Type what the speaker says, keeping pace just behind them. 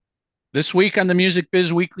This week on the Music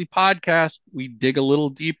Biz Weekly podcast, we dig a little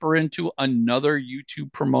deeper into another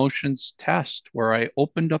YouTube promotions test where I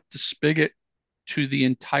opened up the spigot to the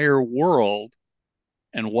entire world.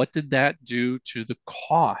 And what did that do to the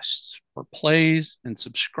costs for plays and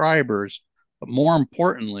subscribers? But more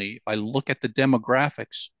importantly, if I look at the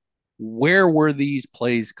demographics, where were these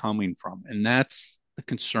plays coming from? And that's the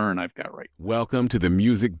concern I've got right Welcome to the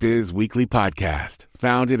Music Biz Weekly Podcast,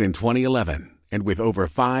 founded in 2011 and with over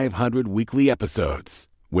 500 weekly episodes,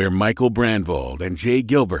 where Michael Brandvold and Jay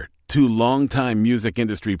Gilbert, two longtime music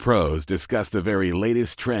industry pros, discuss the very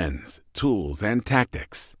latest trends, tools, and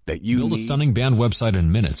tactics that you Build a need. stunning band website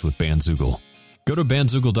in minutes with Bandzoogle. Go to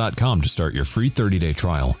bandzoogle.com to start your free 30-day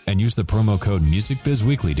trial and use the promo code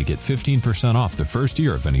MusicBizWeekly to get 15% off the first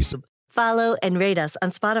year of any. Follow and rate us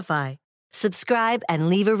on Spotify. Subscribe and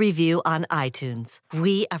leave a review on iTunes.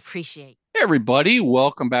 We appreciate. Hey everybody,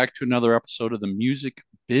 welcome back to another episode of the Music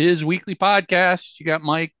Biz Weekly Podcast. You got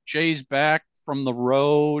Mike, Jay's back from the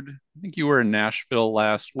road. I think you were in Nashville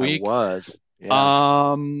last I week. was.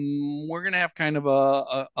 Yeah. We're gonna have kind of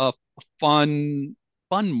a fun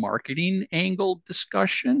marketing angle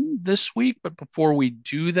discussion this week. But before we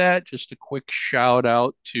do that, just a quick shout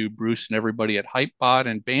out to Bruce and everybody at HypeBot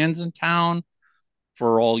and Bands in Town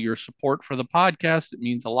for all your support for the podcast. It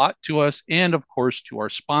means a lot to us, and of course to our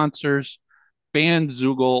sponsors,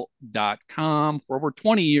 bandzoogle.com. For over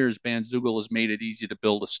 20 years, Bandzoogle has made it easy to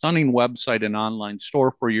build a stunning website and online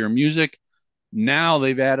store for your music. Now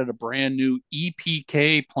they've added a brand new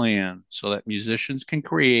EPK plan so that musicians can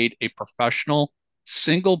create a professional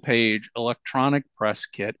single page electronic press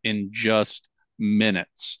kit in just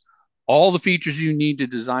minutes. All the features you need to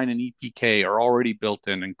design an EPK are already built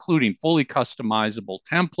in, including fully customizable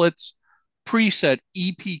templates, preset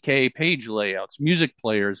EPK page layouts, music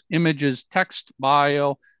players, images, text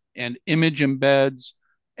bio, and image embeds,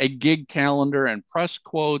 a gig calendar and press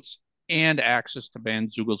quotes, and access to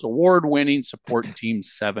Bandzoogle's award-winning support team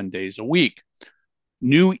 7 days a week.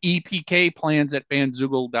 New EPK plans at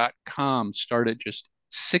bandzoogle.com start at just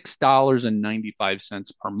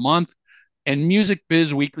 $6.95 per month. And Music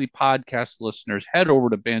Biz Weekly podcast listeners, head over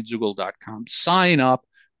to bandzoogle.com, sign up.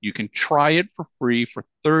 You can try it for free for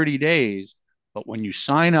 30 days. But when you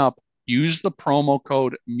sign up, use the promo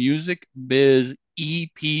code MusicBizEPK.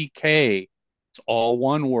 It's all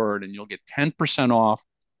one word, and you'll get 10% off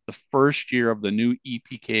the first year of the new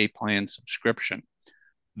EPK plan subscription.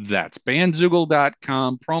 That's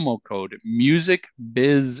bandzoogle.com, promo code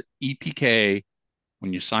MusicBizEPK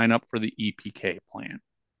when you sign up for the EPK plan.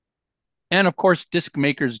 And of course,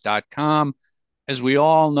 discmakers.com. As we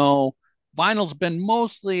all know, vinyl's been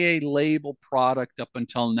mostly a label product up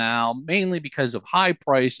until now, mainly because of high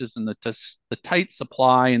prices and the tight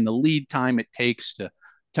supply and the lead time it takes to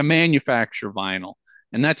manufacture vinyl.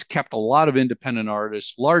 And that's kept a lot of independent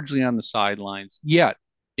artists largely on the sidelines. Yet,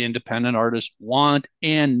 independent artists want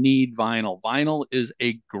and need vinyl. Vinyl is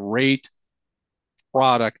a great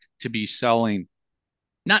product to be selling,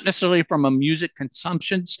 not necessarily from a music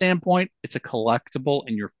consumption standpoint. It's a collectible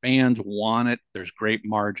and your fans want it. There's great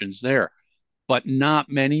margins there. But not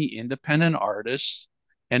many independent artists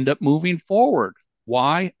end up moving forward.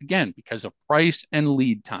 Why? Again, because of price and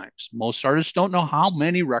lead times. Most artists don't know how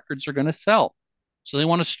many records are going to sell. So they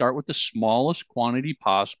want to start with the smallest quantity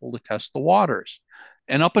possible to test the waters.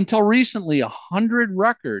 And up until recently, 100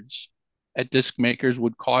 records at disc makers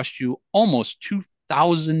would cost you almost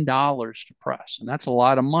 $2,000 to press. And that's a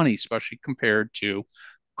lot of money, especially compared to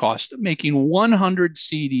cost of making 100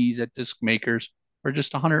 CDs at disc makers for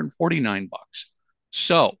just 149 bucks.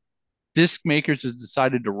 So disc makers has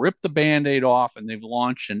decided to rip the band-aid off, and they've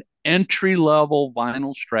launched an entry-level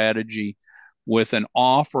vinyl strategy with an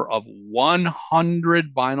offer of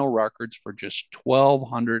 100 vinyl records for just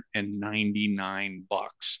 1,299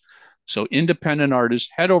 bucks. So independent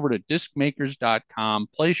artists, head over to discmakers.com,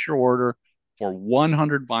 place your order for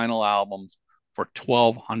 100 vinyl albums for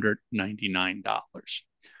 $1,299.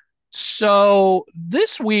 So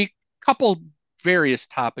this week, couple various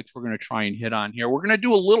topics we're going to try and hit on here. We're going to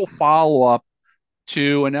do a little follow-up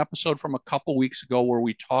to an episode from a couple weeks ago where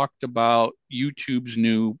we talked about YouTube's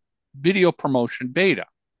new video promotion beta.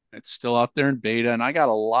 It's still out there in beta, and I got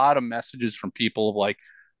a lot of messages from people of like,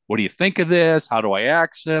 what do you think of this? How do I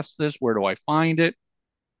access this? Where do I find it?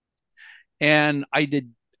 And I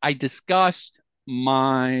discussed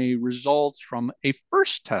my results from a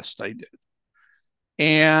first test I did.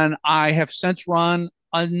 And I have since run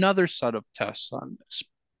another set of tests on this.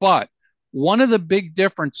 But one of the big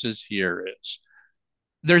differences here is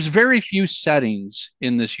there's very few settings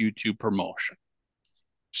in this YouTube promotion.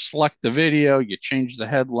 Select the video, you change the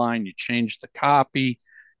headline, you change the copy,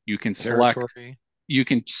 You can select Territory. you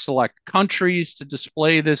can select countries to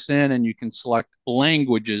display this in, and you can select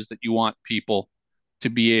languages that you want people to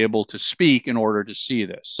be able to speak in order to see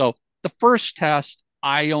this. So the first test,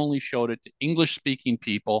 I only showed it to English speaking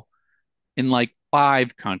people in like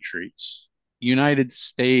 5 countries: United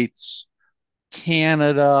States,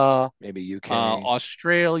 Canada, Maybe UK.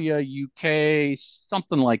 Australia, UK,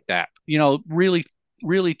 something like that. You know, really,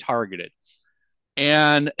 really targeted.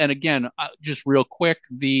 And again, just real quick,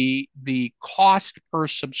 the cost per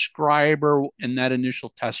subscriber in that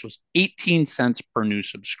initial test was 18 cents per new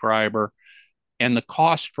subscriber, and the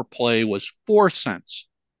cost per play was 4 cents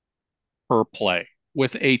per play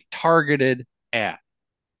with a targeted ad.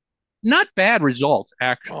 Not bad results, Oh,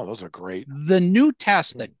 actually. those are great. The new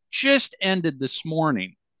test Hmm. that just ended this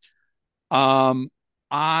morning, um,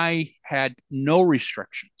 I had no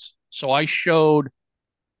restrictions. So I showed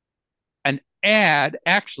an ad.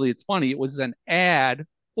 Actually, it's funny. It was an ad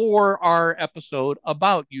for our episode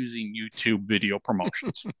about using YouTube video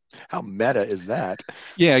promotions. How meta is that?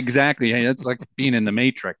 Yeah, exactly. Hey, it's like being in the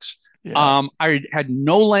Matrix. Yeah. I had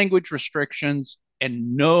no language restrictions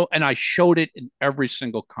and I showed it in every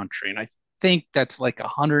single country. And I think that's like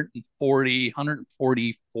 140,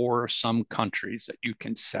 144 some countries that you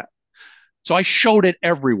can set. So I showed it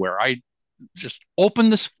everywhere. I just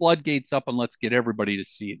opened the floodgates up and let's get everybody to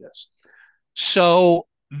see this. So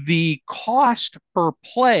the cost per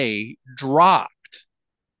play dropped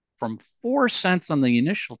from 4 cents on the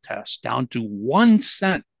initial test down to 1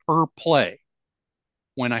 cent per play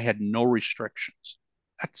when I had no restrictions.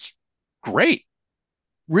 That's great,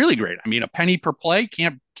 really great. I mean, a penny per play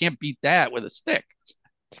can't beat that with a stick.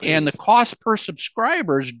 And the Please. cost per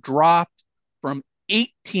subscribers dropped from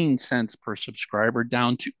 18 cents per subscriber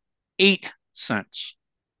down to 8 cents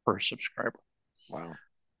per subscriber. Wow.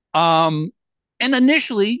 Um, and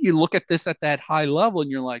initially, you look at this at that high level, and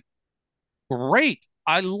you're like, "Great!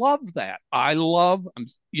 I love that. I love,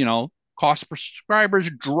 cost per subscribers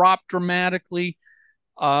dropped dramatically.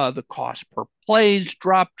 The cost per plays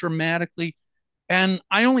dropped dramatically, and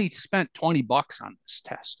I only spent $20 on this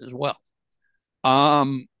test as well.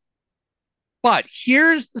 Um, but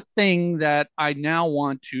here's the thing that I now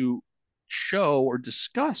want to show or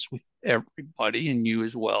discuss with everybody and you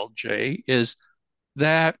as well, Jay, is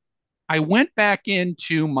that I went back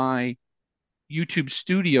into my YouTube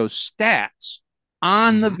Studio stats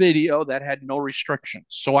on the Hmm. video that had no restrictions.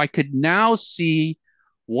 So I could now see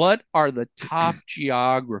what are the top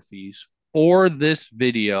geographies for this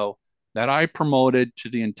video that I promoted to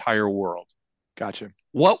the entire world. Gotcha.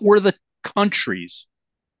 What were the countries'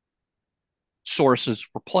 sources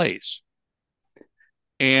for plays?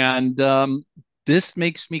 And this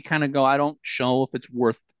makes me kind of go, I don't know if it's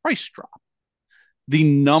worth the price drop. The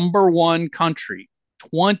number one country,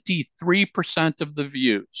 23% of the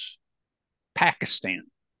views, Pakistan.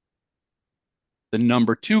 The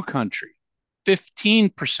number two country,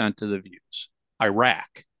 15% of the views,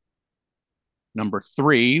 Iraq. Number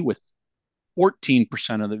three, with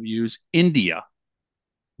 14% of the views, India.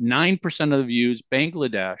 9% of the views,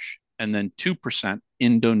 Bangladesh. And then 2%,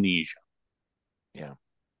 Indonesia. Yeah.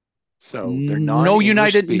 So they're No non-English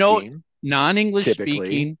United, no speaking, non-English typically.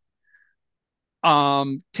 speaking.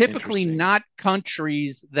 Typically Interesting. not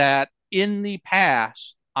countries that in the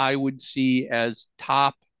past I would see as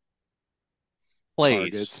top plays,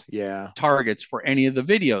 Targets. Yeah. targets for any of the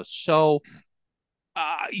videos. So,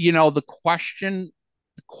 the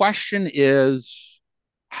question is,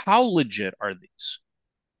 how legit are these?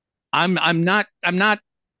 I'm not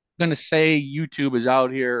going to say YouTube is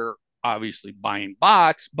out here obviously buying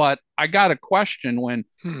bots, but I got a question when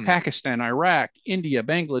Hmm. Pakistan, Iraq, India,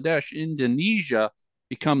 Bangladesh, Indonesia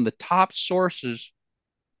become the top sources.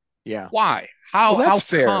 Yeah. Why? Well, How that's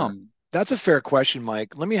fair. come? That's a fair question,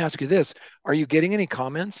 Mike. Let me ask you this. Are you getting any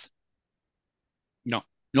comments? No,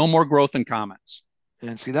 no more growth in comments.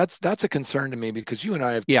 And see, that's a concern to me because you and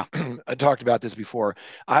I Yeah, have talked about this before.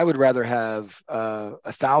 I would rather have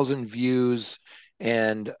 1,000 views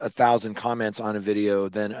and 1,000 comments on a video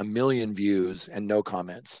than 1,000,000 views and no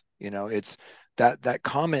comments. It's that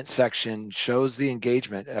comment section shows the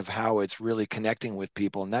engagement of how it's really connecting with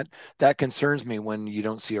people, and that concerns me when you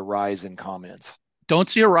don't see a rise in comments. don't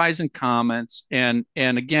see a rise in comments, and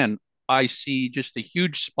again, I see just a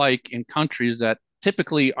huge spike in countries that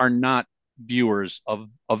typically are not viewers of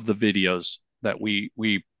the videos that we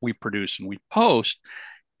produce and we post.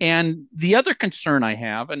 And the other concern I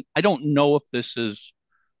have, and I don't know if this is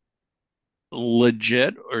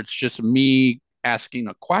legit or it's just me asking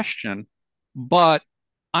a question, but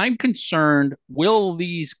I'm concerned, will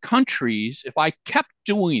these countries, if I kept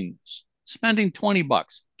doing this, spending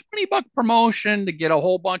 $20, $20 promotion to get a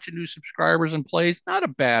whole bunch of new subscribers in place, not a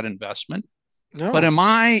bad investment. But No, am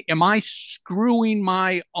I screwing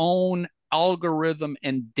my own algorithm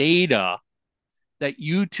and data that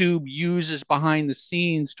YouTube uses behind the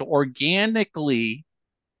scenes to organically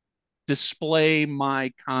display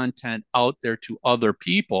my content out there to other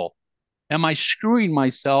people? Am I screwing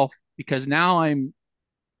myself because now I'm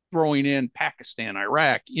throwing in Pakistan,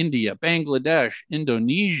 Iraq, India, Bangladesh,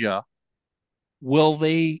 Indonesia? Will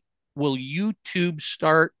they will YouTube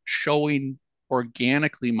start showing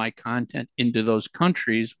organically my content into those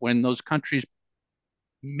countries when those countries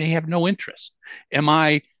may have no interest? Am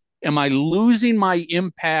I losing my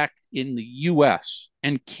impact in the US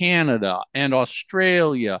and Canada and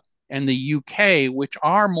Australia and the UK, which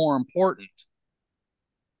are more important,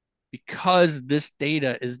 because this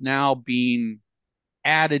data is now being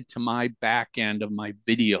added to my back end of my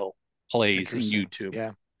video plays in interesting. YouTube?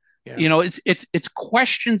 Yeah, yeah, It's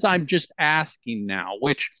questions I'm just asking now,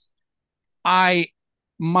 which I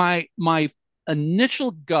my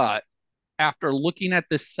initial gut after looking at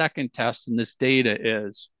this second test and this data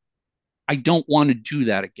is I don't want to do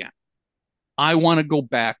that again. I want to go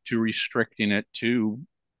back to restricting it to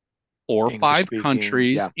four or English five speaking.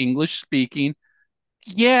 countries, Yeah, English speaking.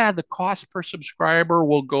 Yeah, the cost per subscriber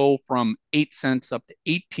will go from 8 cents up to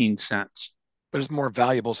 18 cents. but it's more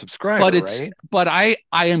valuable But subscriber, it's right? but I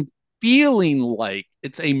am feeling like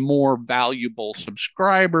it's a more valuable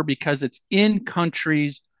subscriber because it's in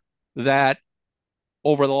countries that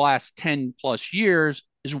over the last 10 plus years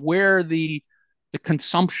is where the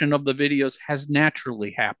consumption of the videos has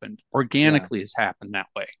naturally happened, Yeah. organically has happened that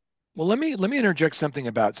way. Well, let me interject something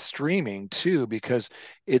about streaming too, because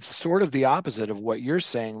it's sort of the opposite of what you're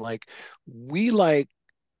saying. Like we like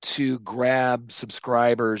to grab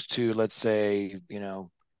subscribers to, let's say,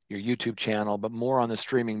 your YouTube channel, but more on the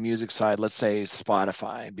streaming music side, let's say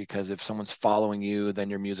Spotify, because if someone's following you, then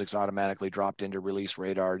your music's automatically dropped into Release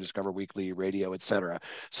Radar, Discover Weekly, Radio, etc.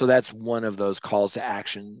 So that's one of those calls to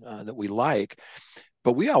action that we like.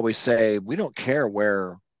 But we always say we don't care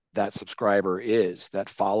where that subscriber is, that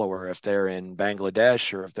follower, if they're in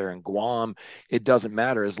Bangladesh or if they're in Guam, it doesn't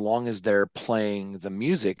matter as long as they're playing the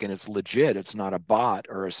music and it's legit. It's not a bot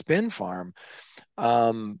or a spin farm.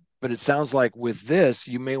 But it sounds like with this,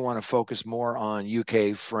 you may want to focus more on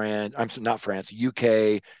UK, France, I'm not France,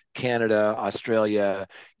 UK, Canada, Australia,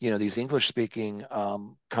 these English speaking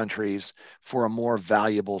countries for a more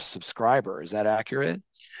valuable subscriber. Is that accurate?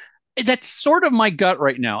 That's sort of my gut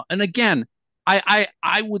right now. And again,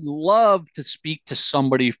 I would love to speak to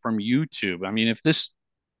somebody from YouTube. I mean, if this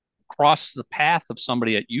crosses the path of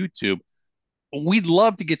somebody at YouTube, we'd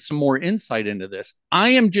love to get some more insight into this. I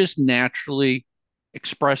am just naturally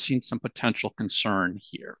expressing some potential concern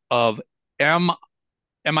here of am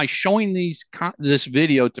am I showing this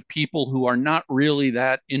video to people who are not really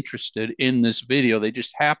that interested in this video? They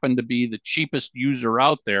just happen to be the cheapest user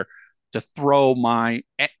out there to throw my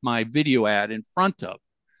video ad in front of.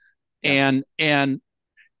 Yeah. And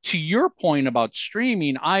to your point about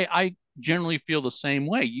streaming, I generally feel the same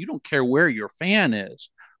way. You don't care where your fan is,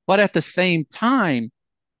 but at the same time,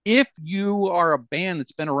 if you are a band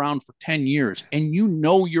that's been around for 10 years and you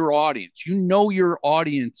know your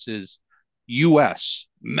audience is US,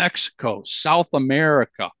 Mexico, South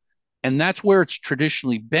America, and that's where it's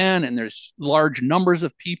traditionally been, and there's large numbers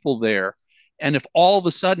of people there. And if all of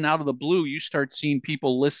a sudden, out of the blue, you start seeing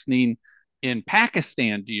people listening in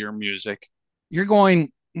Pakistan to your music, you're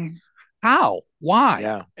going, how? Why?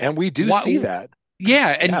 Yeah. And we do see Why? that.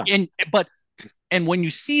 Yeah, Yeah. and when you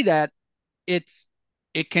see that, it's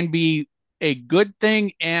it can be a good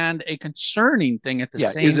thing and a concerning thing at the Yeah.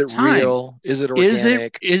 Is same it time. real? Is it Is it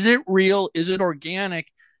organic? is it real? Is it organic?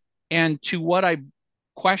 And to what I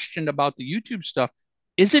questioned about the YouTube stuff,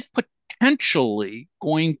 is it potentially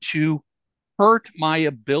going to hurt my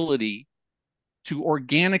ability to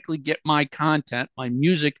organically get my content, my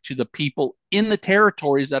music to the people in the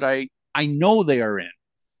territories that I know they are in?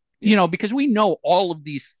 Yeah. Because we know all of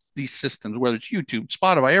these systems, whether it's YouTube,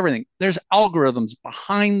 Spotify, everything, there's algorithms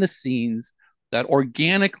behind the scenes that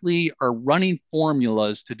organically are running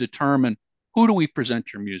formulas to determine who do we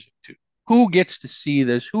present your music to? Who gets to see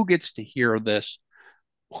this? Who gets to hear this?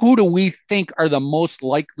 Who do we think are the most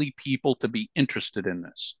likely people to be interested in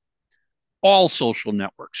this? All social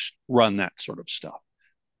networks run that sort of stuff.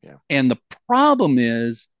 Yeah. And the problem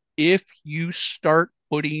is if you start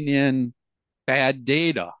putting in bad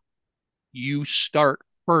data, you start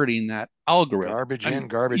hurting that algorithm. Garbage I in, mean,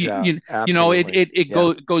 garbage out. Absolutely. it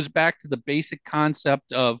Yeah. goes back to the basic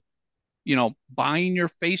concept of buying your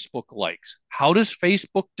Facebook likes. How does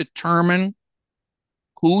Facebook determine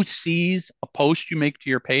who sees a post you make to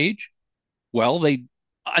your page? Well,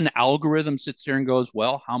 an algorithm sits there and goes,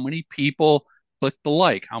 well, how many people clicked the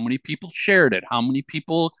like? How many people shared it? How many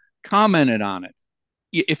people commented on it?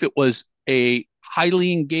 If it was a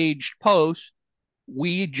highly engaged post,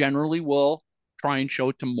 we generally will try and show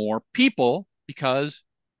it to more people because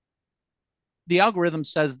the algorithm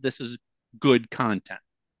says this is good content.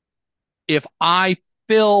 If I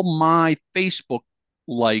fill my Facebook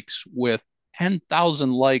likes with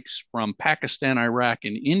 10,000 likes from Pakistan, Iraq,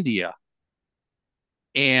 and India,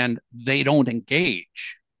 and they don't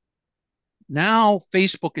engage, now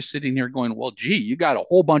Facebook is sitting here going, well, gee, you got a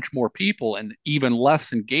whole bunch more people and even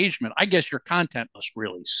less engagement. I guess your content must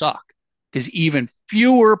really suck because even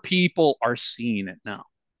fewer people are seeing it now.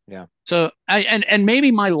 Yeah. So, and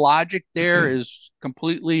maybe my logic there is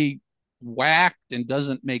completely whacked and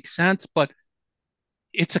doesn't make sense, but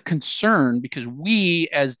it's a concern because we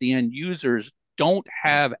as the end users don't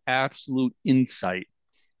have absolute insight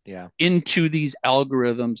Yeah. into these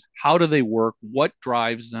algorithms. How do they work? What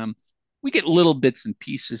drives them? We get little bits and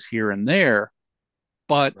pieces here and there,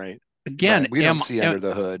 but Right. again, Right. We don't see under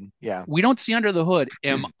the hood. Yeah. we don't see under the hood.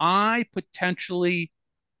 Am I potentially,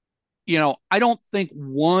 I don't think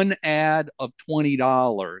one ad of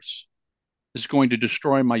 $20 is going to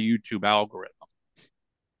destroy my YouTube algorithm.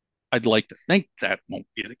 I'd like to think that won't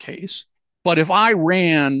be the case. But if I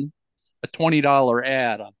ran a $20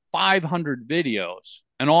 ad on 500 videos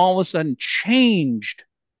and all of a sudden changed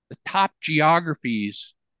the top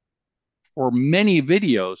geographies for many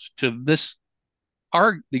videos to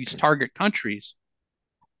these target countries,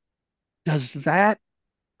 does that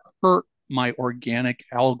hurt my organic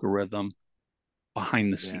algorithm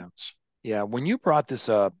behind the Yeah. scenes? Yeah, when you brought this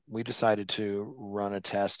up, we decided to run a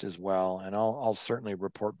test as well, and I'll certainly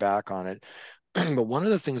report back on it. But one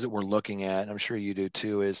of the things that we're looking at, and I'm sure you do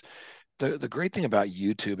too, is the great thing about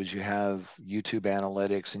YouTube is you have YouTube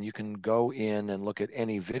analytics and you can go in and look at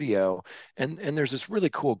any video and there's this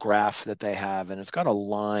really cool graph that they have and it's got a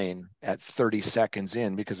line at 30 seconds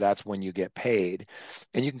in because that's when you get paid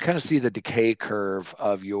and you can kind of see the decay curve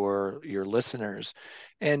of your listeners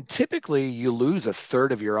and typically you lose a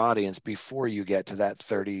third of your audience before you get to that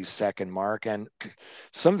 30-second mark and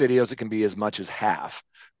some videos it can be as much as half,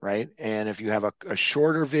 right? And if you have a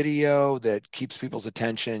shorter video that keeps people's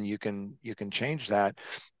attention, you can change that.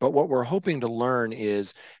 But what we're hoping to learn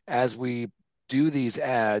is as we do these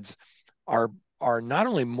ads, are not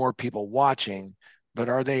only more people watching, but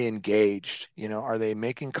are they engaged? Are they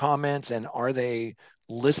making comments and are they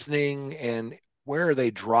listening and where are they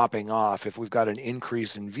dropping off? If we've got an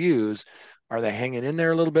increase in views, are they hanging in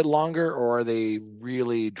there a little bit longer or are they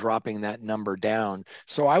really dropping that number down?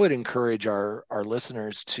 So I would encourage our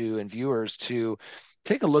listeners to and viewers to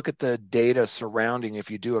take a look at the data surrounding if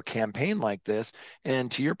you do a campaign like this. And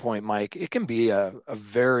to your point, Mike, it can be a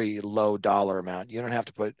very low dollar amount. You don't have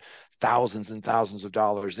to put thousands and thousands of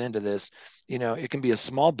dollars into this. It can be a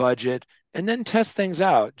small budget and then test things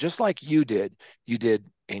out, just like you did. You did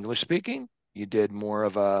English speaking, you did more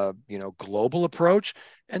of a global approach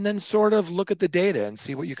and then sort of look at the data and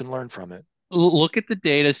see what you can learn from it. Look at the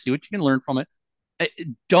data, see what you can learn from it.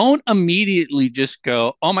 Don't immediately just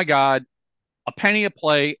go, oh my God, a penny a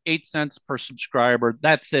play, 8 cents per subscriber.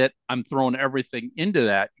 That's it. I'm throwing everything into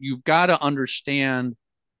that. You've got to understand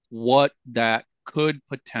what that could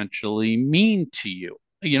potentially mean to you.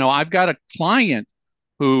 I've got a client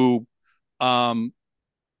who a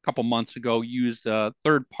couple months ago used a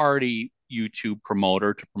third party YouTube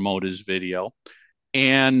promoter to promote his video.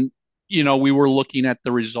 And, we were looking at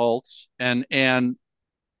the results and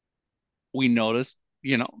we noticed,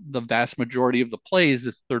 the vast majority of the plays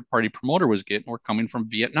this third party promoter was getting were coming from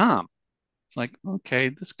Vietnam. It's like, okay,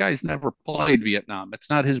 this guy's never played Vietnam. It's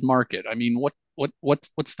not his market. I mean,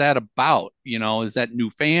 what's that about? Is that new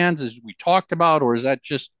fans as we talked about, or is that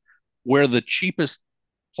just where the cheapest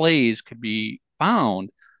plays could be found?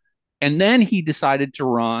 And then he decided to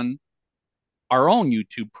run our own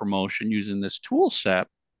YouTube promotion using this tool set,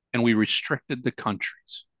 and we restricted the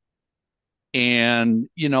countries. And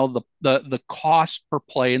the cost per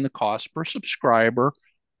play and the cost per subscriber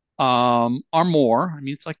are more. I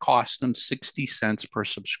mean, it's like costing them 60 cents per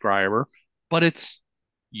subscriber, but it's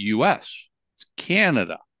US, it's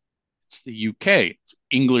Canada, it's the UK, it's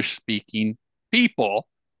English speaking people,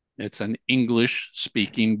 it's an English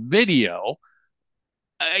speaking video.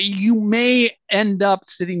 You may end up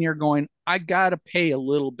sitting here going, I got to pay a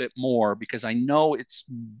little bit more because I know it's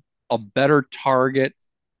a better target.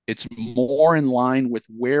 It's more in line with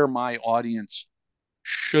where my audience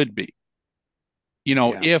should be.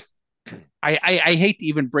 Yeah. If I hate to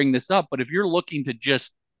even bring this up, but if you're looking to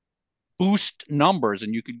just boost numbers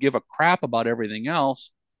and you could give a crap about everything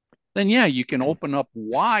else, then yeah, you can open up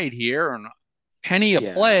wide here and penny a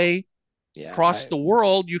Yeah. play Yeah. across the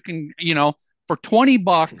world. You can, for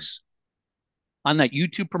 $20 on that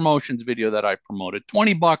YouTube promotions video that I promoted,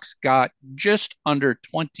 $20 got just under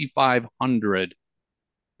 2,500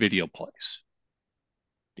 video plays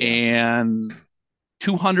Yeah. and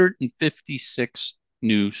 256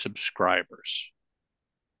 new subscribers.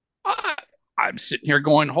 I, I'm sitting here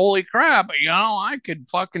going, holy crap, I could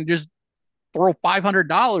fucking just throw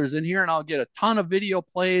 $500 in here and I'll get a ton of video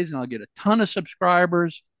plays and I'll get a ton of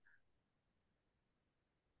subscribers.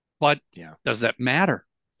 But Yeah. does that matter?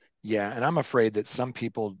 Yeah. And I'm afraid that some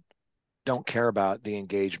people don't care about the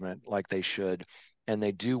engagement like they should. And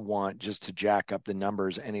they do want just to jack up the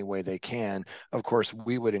numbers any way they can. Of course,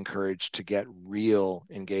 we would encourage to get real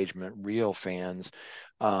engagement, real fans,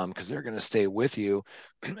 because they're going to stay with you.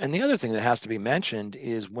 And the other thing that has to be mentioned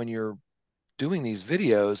is when you're doing these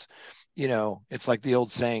videos, it's like the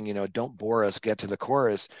old saying, don't bore us, get to the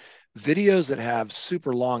chorus. Videos that have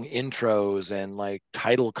super long intros and like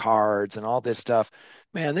title cards and all this stuff,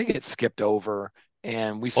 man, they get skipped over.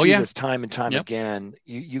 And we Oh, see yeah. this time and time Yep. again.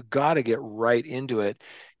 You got to get right into it.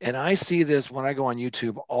 And I see this when I go on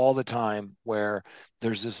YouTube all the time where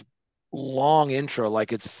there's this long intro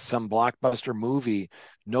like it's some blockbuster movie.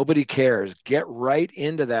 Nobody cares. Get right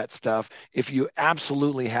into that stuff. If you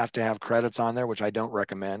absolutely have to have credits on there, which I don't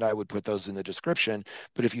recommend, I would put those in the description.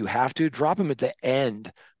 But if you have to, drop them at the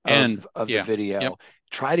end And of the yeah. Yep. video.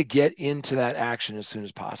 Try to get into that action as soon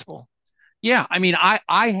as possible. Yeah. I mean,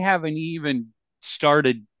 I haven't even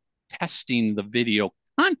started testing the video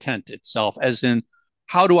content itself, as in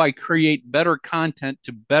how do I create better content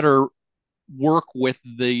to better work with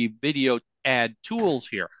the video ad tools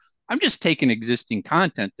here. I'm just taking existing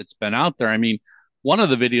content that's been out there. I mean, one of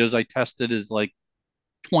the videos I tested is like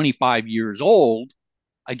 25 years old.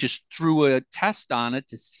 I just threw a test on it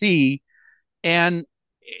to see, and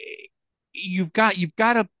you got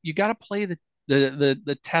to play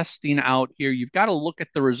the testing out here. You've got to look at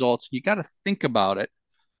the results. You got to think about it.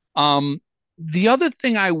 Um, the other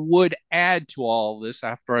thing I would add to all this,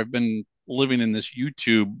 after I've been living in this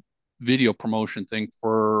YouTube video promotion thing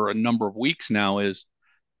for a number of weeks now, is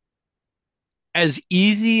as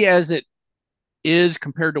easy as it is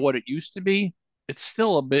compared to what it used to be, it's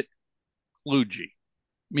still a bit kludgy.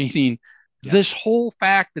 Meaning, Yeah. this whole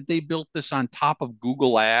fact that they built this on top of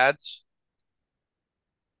Google Ads,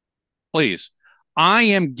 please. I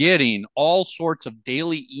am getting all sorts of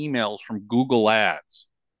daily emails from Google Ads.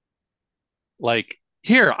 Like,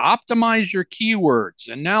 here, optimize your keywords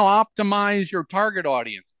and now optimize your target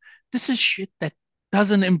audience. This is shit that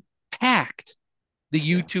doesn't impact the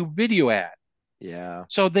Yeah. YouTube video ad. Yeah.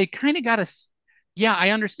 So they kind of got to, yeah, I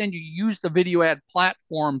understand you use the video ad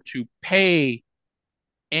platform to pay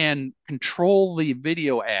and control the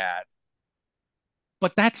video ad,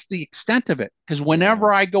 but that's the extent of it. Because Yeah.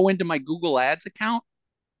 whenever I go into my Google Ads account,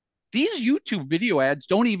 these YouTube video ads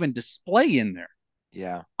don't even display in there.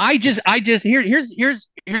 Yeah. I just, This, I just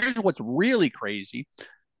here's what's really crazy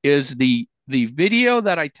is the video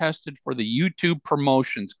that I tested for the YouTube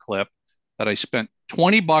promotions clip that I spent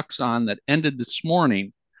 $20 on that ended this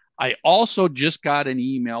morning. I also just got an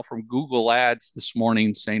email from Google Ads this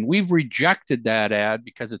morning saying we've rejected that ad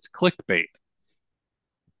because it's clickbait.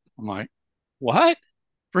 I'm like, what?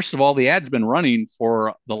 First of all, the ad's been running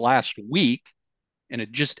for the last week and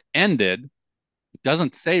it just ended. It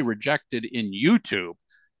doesn't say rejected in YouTube.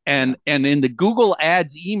 yeah. And in the Google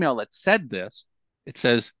Ads email that said this, it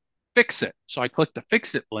says fix it. So I click the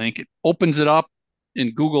fix it link. It opens it up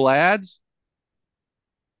in Google Ads.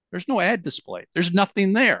 There's no ad display. There's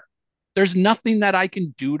nothing there. There's nothing that I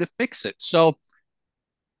can do to fix it. So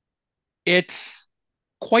it's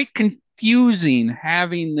quite confusing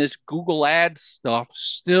having this Google Ads stuff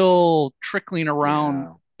still trickling around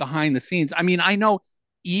Yeah. behind the scenes. I mean, I know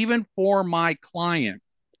even for my client,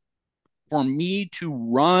 for me to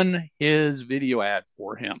run his video ad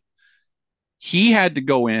for him, he had to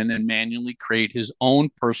go in and manually create his own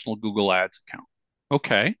personal Google Ads account.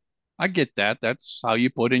 Okay, I get that. That's how you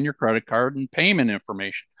put in your credit card and payment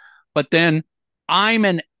information. But then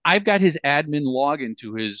I've got his admin login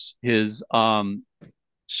to his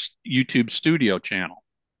YouTube studio channel.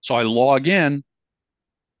 So I log in,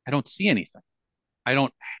 I don't see anything. I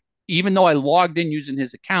don't, even though I logged in using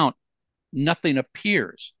his account, nothing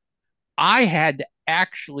appears. I had to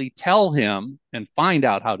actually tell him and find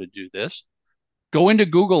out how to do this. Go into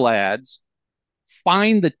Google Ads,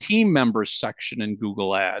 find the team members section in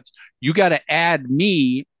Google Ads. You got to add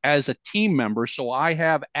me as a team member so I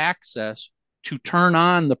have access to turn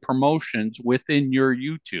on the promotions within your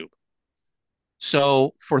YouTube.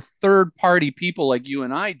 So for third party people like you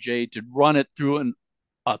and I, Jay, to run it through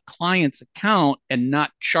a client's account and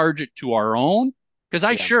not charge it to our own, because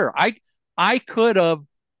Yeah. I could have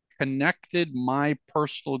connected my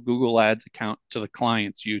personal Google Ads account to the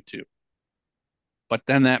client's YouTube, but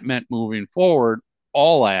then that meant moving forward,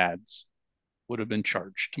 all ads would have been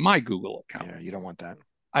charged to my Google account. Yeah. You don't want that.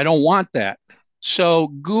 I don't want that. So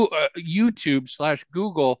YouTube slash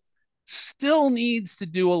Google still needs to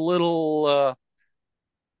do a little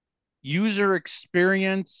user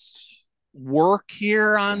experience work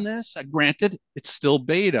here Yeah. on this. Granted, it's still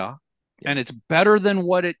beta Yeah. and it's better than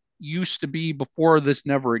what it used to be before this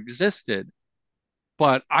never existed.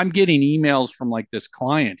 But I'm getting emails from like this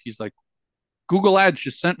client. He's like, Google Ads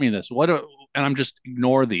just sent me this. And I'm just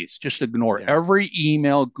ignore these. Just ignore Yeah. every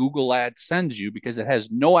email Google Ads sends you because it has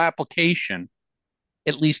no application,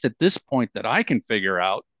 at least at this point that I can figure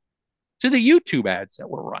out, to the YouTube ads that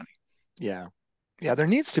we're running. Yeah. Yeah, there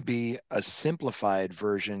needs to be a simplified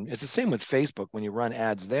version. It's the same with Facebook when you run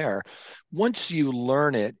ads there. Once you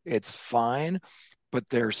learn it, it's fine, but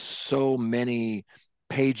there's so many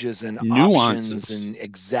pages and options Nuances. and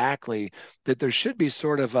exactly that there should be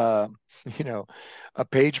sort of a, you know, a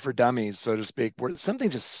page for dummies, so to speak, where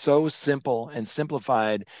something just so simple and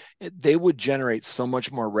simplified, they would generate so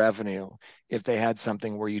much more revenue if they had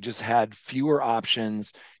something where you just had fewer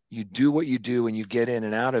options. You do what you do and you get in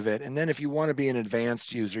and out of it. And then if you want to be an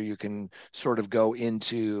advanced user, you can sort of go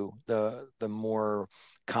into the more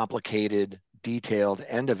complicated, detailed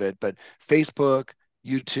end of it. But Facebook,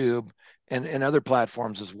 YouTube, and other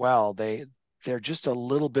platforms as well, they're just a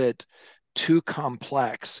little bit too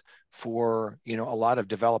complex for, you know, a lot of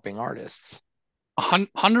developing artists.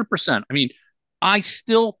 100%. I mean, I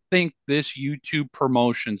still think this YouTube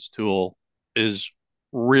promotions tool is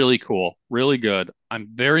really cool, really good. I'm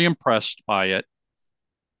very impressed by it.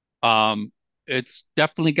 Um, it's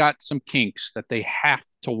definitely got some kinks that they have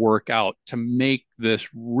to work out to make this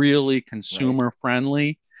really Right. consumer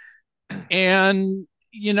friendly. And,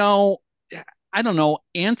 you know, I don't know,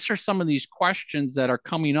 answer some of these questions that are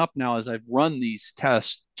coming up now as I've run these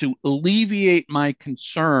tests to alleviate my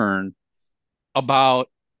concern about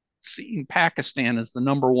seeing Pakistan as the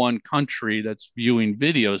number one country that's viewing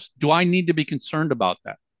videos. Do I need to be concerned about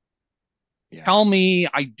that? Yeah. Tell me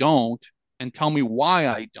I don't, and tell me why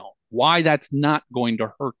I don't. Why that's not going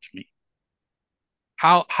to hurt me.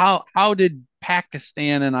 How did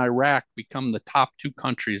Pakistan and Iraq become the top two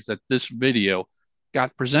countries that this video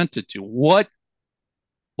got presented to? What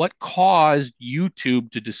caused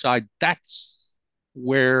YouTube to decide that's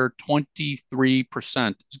where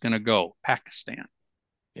 23% is going to go, Pakistan?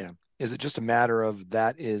 Yeah. Is it just a matter of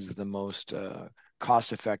that is the most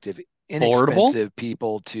cost effective, Affordable? inexpensive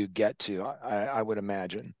people to get to? I would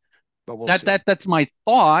imagine, but we'll That see. that that's my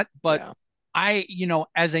thought, but Yeah.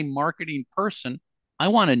 as a marketing person, I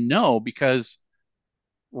want to know because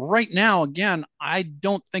right now, again, I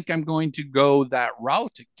don't think I'm going to go that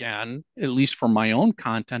route again, at least for my own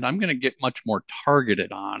content. I'm going to get much more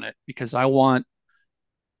targeted on it because I want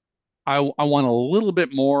a little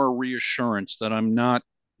bit more reassurance that I'm not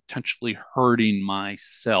potentially hurting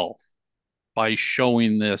myself by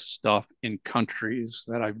showing this stuff in countries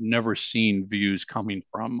that I've never seen views coming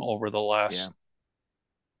from over the Yeah. last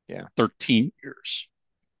Yeah. 13 years.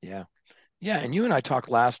 Yeah. Yeah, and you and I talked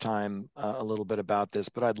last time a little bit about this,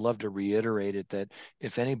 but I'd love to reiterate it that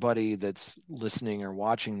if anybody that's listening or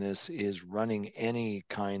watching this is running any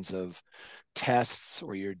kinds of tests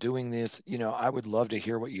or you're doing this, you know, I would love to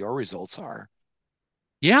hear what your results are.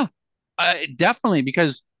 Yeah, definitely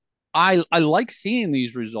because I like seeing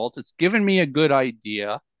these results. It's given me a good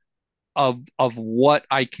idea of what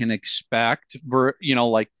I can expect,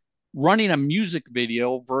 like running a music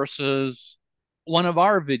video versus one of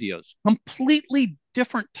our videos. Completely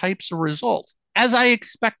different types of results, as I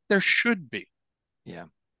expect there should be. Yeah.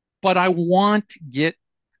 But I want to get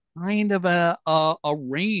kind of a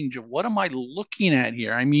range of what am I looking at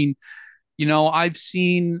here? I mean, I've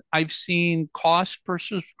seen cost per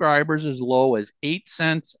subscribers as low as 8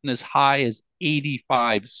 cents and as high as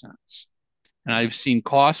 85 cents. And Yeah. I've seen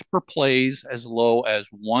cost per plays as low as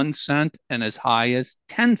 1 cent and as high as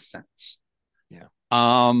 10 cents. Yeah.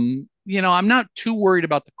 I'm not too worried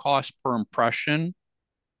about the cost per impression,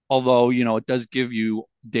 although, it does give you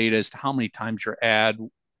data as to how many times your ad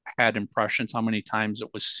had impressions, how many times it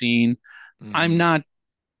was seen. I'm Hmm. not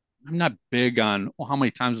I'm not big on, well, how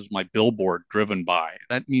many times was my billboard driven by?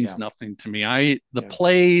 That means Yeah. nothing to me. The Yeah.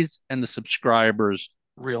 plays and the subscribers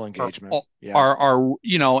Real are engagement. Yeah.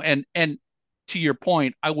 and to your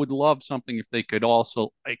point, I would love something if they could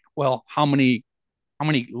also like, well, how many how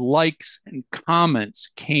many likes and comments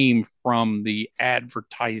came from the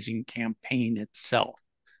advertising campaign itself.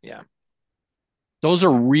 Yeah. Those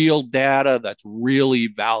are real data that's really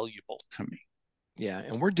valuable to me. Yeah.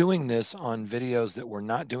 And we're doing this on videos that we're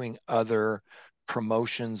not doing other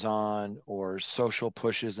promotions on or social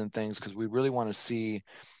pushes and things because we really want to see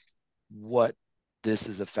what this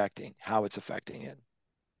is affecting, how it's affecting it.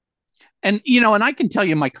 And and I can tell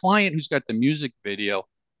you, my client who's got the music video,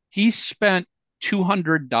 he spent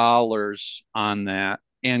 $200 on that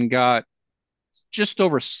and got just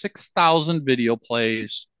over 6,000 video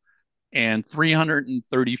plays and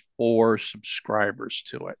 334 subscribers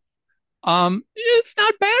to it. It's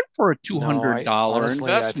not bad for a No, I $200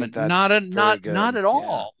 honestly, I think investment. Not that's a very not good. at Yeah.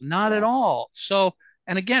 all. Not at Yeah. all. So,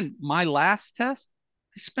 and again, my last test,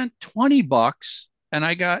 I spent $20 and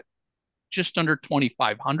I got just under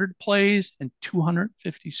 2,500 plays and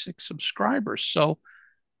 256 subscribers. So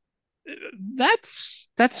that's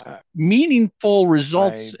I, meaningful I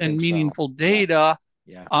results and think so. meaningful Yeah. data.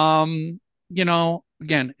 Yeah.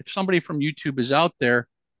 Again, if somebody from YouTube is out there,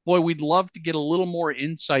 boy, we'd love to get a little more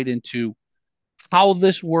insight into how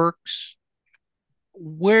this works.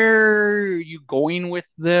 Where are you going with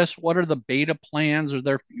this? What are the beta plans? Are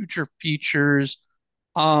there future features?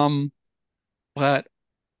 But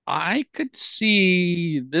I could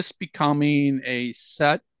see this becoming a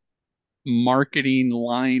set marketing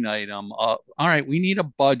line item. All right, we need a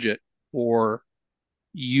budget for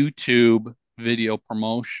YouTube video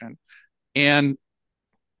promotion. And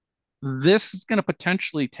this is going to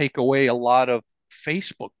potentially take away a lot of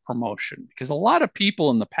Facebook promotion because a lot of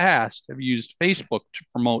people in the past have used Facebook to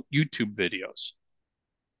promote YouTube videos.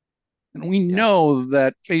 And we Yeah. know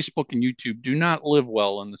that Facebook and YouTube do not live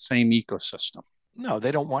well in the same ecosystem. No,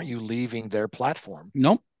 they don't want you leaving their platform.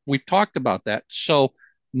 Nope, we've talked about that. So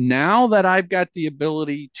now that I've got the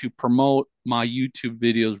ability to promote my YouTube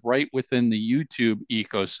videos right within the YouTube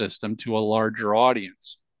ecosystem to a larger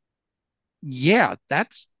audience, yeah,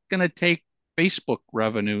 that's going to take Facebook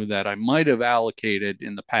revenue that I might have allocated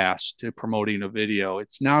in the past to promoting a video.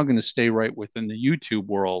 It's now going to stay right within the YouTube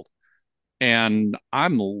world. And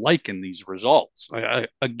I'm liking these results.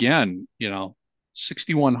 Again,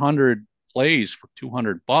 6,100 plays for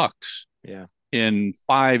 $200 Yeah. in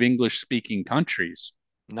 5 English-speaking countries.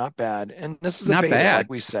 Not bad. And this is a Not beta, bad. like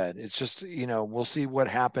we said. It's just, we'll see what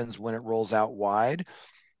happens when it rolls out wide.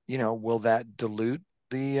 Will that dilute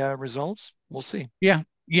the results? We'll see. Yeah.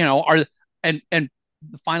 And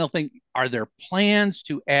the final thing, are there plans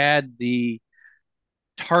to add the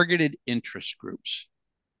targeted interest groups?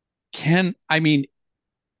 I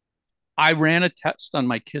ran a test on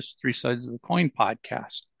my KISS Three Sides of the Coin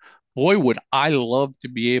podcast. Boy, would I love to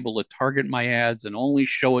be able to target my ads and only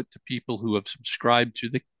show it to people who have subscribed to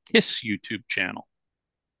the KISS YouTube channel.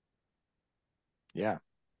 Yeah.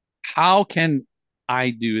 How can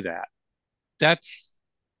I do that? That's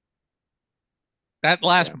that Yeah.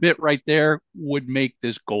 last bit right there would make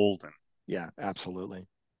this golden. Yeah. Absolutely.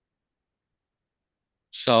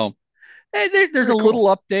 So there's a Very cool. little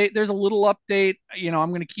update. There's a little update.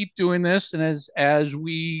 I'm going to keep doing this, and as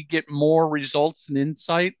we get more results and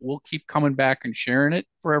insight, we'll keep coming back and sharing it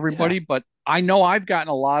for Yeah. everybody. But I know I've gotten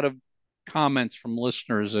a lot of comments from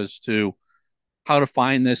listeners as to how to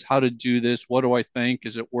find this, how to do this. What do I think?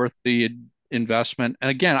 Is it worth the investment? And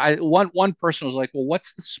again, one person was like, "Well,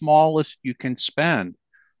 what's the smallest you can spend?"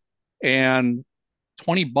 And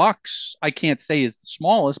 $20, I can't say is the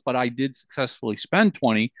smallest, but I did successfully spend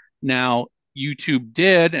 20. Now, YouTube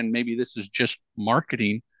did, and maybe this is just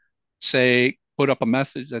marketing, say, put up a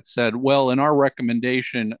message that said, well, in our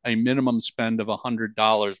recommendation, a minimum spend of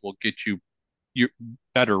 $100 will get you your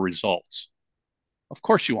better results. Of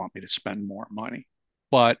course, you want me to spend more money,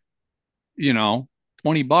 but you know,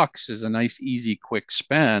 $20 is a nice, easy, quick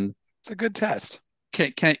spend. It's a good test.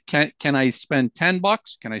 Can I spend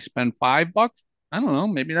 $10? Can I spend $5? I don't know.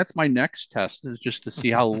 Maybe that's my next test is just to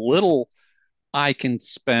see how little I can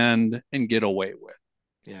spend and get away with.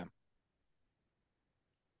 Yeah.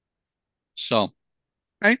 So,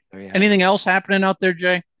 right. There you have it. Anything else happening out there,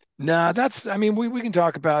 Jay? No, I mean, we can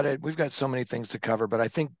talk about it. We've got so many things to cover, but I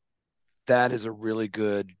think that is a really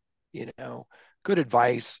good, good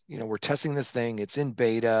advice. We're testing this thing. It's in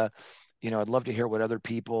beta. I'd love to hear what other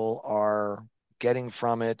people are getting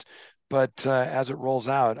from it. But as it rolls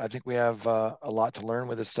out, I think we have a lot to learn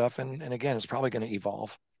with this stuff. And again, it's probably going to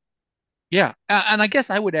evolve. Yeah. And I guess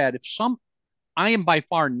I would add I am by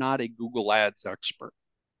far not a Google Ads expert.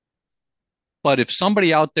 But if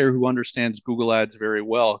somebody out there who understands Google Ads very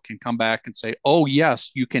well can come back and say, oh,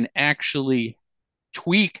 yes, you can actually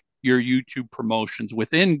tweak your YouTube promotions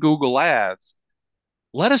within Google Ads,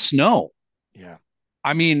 let us know. Yeah.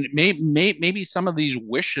 I mean, maybe some of these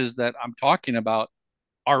wishes that I'm talking about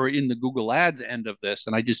are in the Google Ads end of this,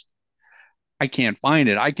 and I can't find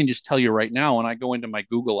it. I can just tell you right now, when I go into my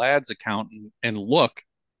Google Ads account and look,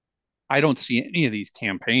 I don't see any of these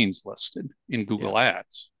campaigns listed in Yeah. Google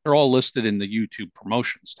Ads. They're all listed in the YouTube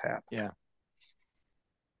promotions tab. Yeah.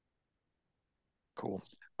 Cool.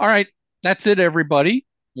 All right, that's it, everybody.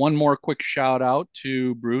 One more quick shout out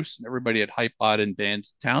to Bruce and everybody at Hypebot and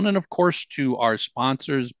Bandstown, and of course to our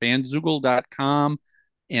sponsors, bandzoogle.com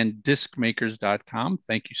and discmakers.com.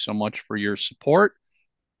 Thank you so much for your support.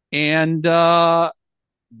 And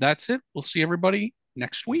that's it. We'll see everybody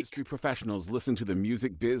next week. Industry professionals listen to the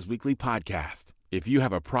Music Biz Weekly podcast. If you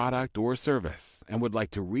have a product or service and would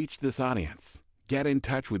like to reach this audience, get in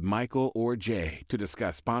touch with Michael or Jay to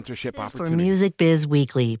discuss sponsorship This is for opportunities. Music Biz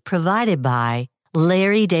Weekly, provided by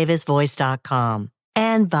LarryDavisVoice.com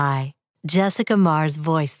and by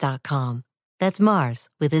JessicaMarsVoice.com. That's Mars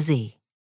with a Z.